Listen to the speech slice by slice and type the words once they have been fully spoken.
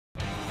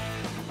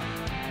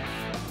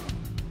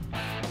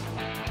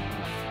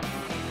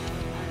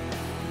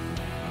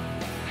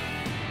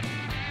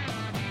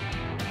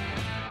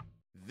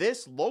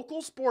This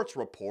local sports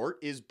report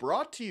is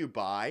brought to you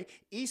by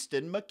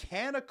Easton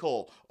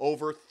Mechanical.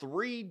 Over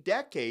 3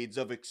 decades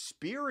of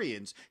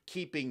experience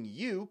keeping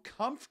you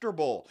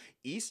comfortable.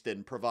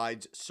 Easton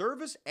provides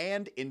service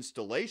and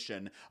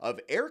installation of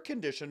air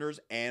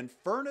conditioners and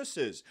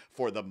furnaces.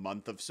 For the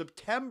month of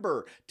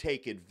September,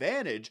 take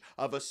advantage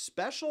of a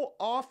special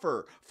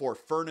offer for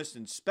furnace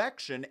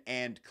inspection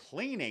and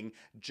cleaning,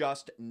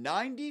 just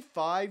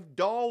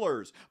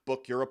 $95.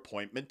 Book your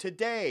appointment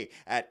today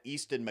at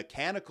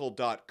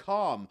eastonmechanical.com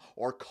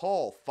or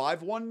call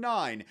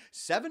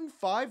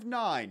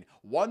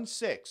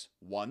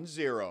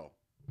 519-759-1610.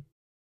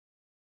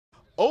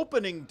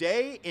 Opening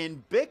day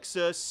in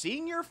BCSSAA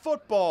senior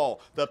football.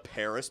 The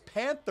Paris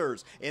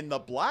Panthers in the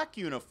black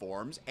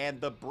uniforms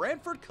and the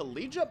Brantford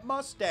Collegiate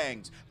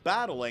Mustangs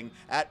battling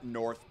at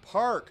North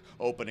Park.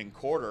 Opening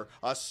quarter,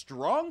 a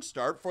strong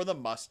start for the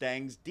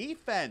Mustangs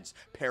defense.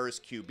 Paris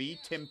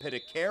QB Tim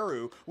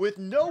Pitikaru with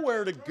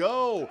nowhere to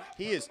go.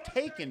 He is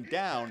taken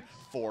down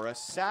for a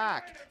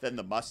sack. Then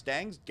the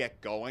Mustangs get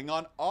going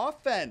on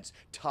offense.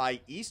 Ty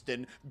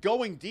Easton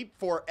going deep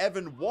for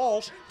Evan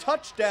Walsh.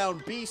 Touchdown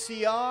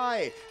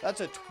BCI.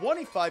 That's a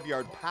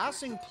 25-yard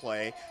passing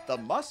play. The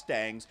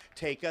Mustangs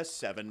take a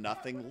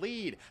 7-0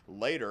 lead.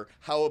 Later,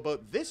 how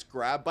about this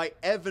grab by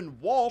Evan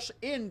Walsh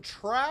in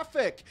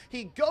traffic?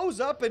 He goes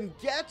up and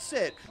gets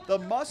it. The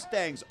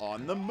Mustangs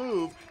on the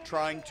move,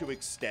 trying to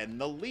extend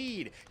the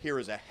lead. Here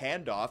is a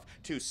handoff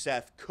to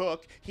Seth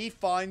Cook. He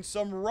finds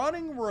some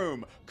running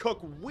room.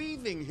 Cook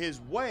weaving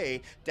his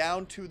way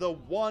down to the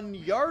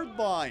 1-yard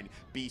line.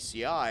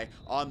 BCI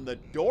on the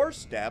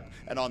doorstep,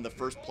 and on the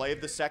first play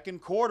of the second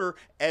quarter,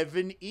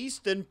 Evan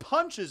Easton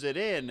punches it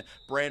in.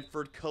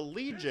 Brantford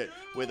Collegiate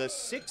with a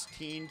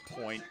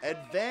 16-point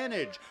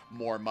advantage.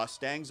 More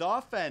Mustangs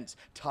offense.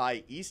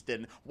 Ty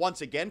Easton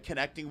once again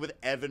connecting with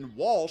Evan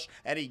Walsh,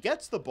 and he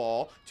gets the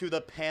ball to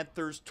the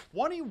Panthers'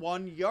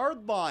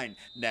 21-yard line.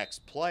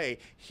 Next play,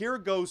 here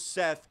goes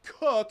Seth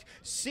Cook.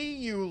 See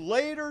you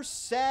later,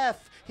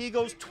 Seth. He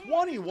goes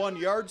 21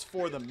 yards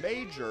for the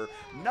major.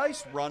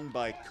 Nice run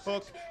by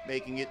Cook,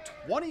 making it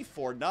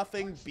 24-0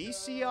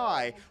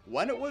 BCI.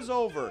 When it was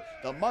over,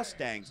 the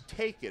Mustangs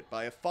take it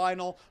by a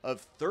final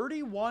of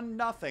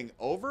 31-0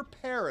 over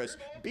Paris.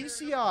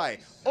 BCI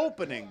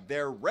opening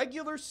their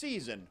regular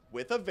season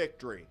with a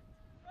victory.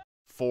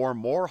 For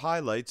more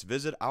highlights,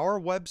 visit our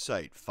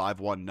website,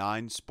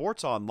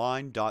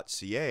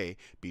 519sportsonline.ca.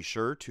 Be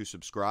sure to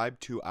subscribe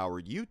to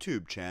our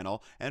YouTube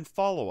channel and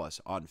follow us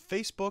on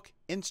Facebook,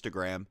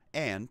 Instagram,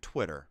 and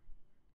Twitter.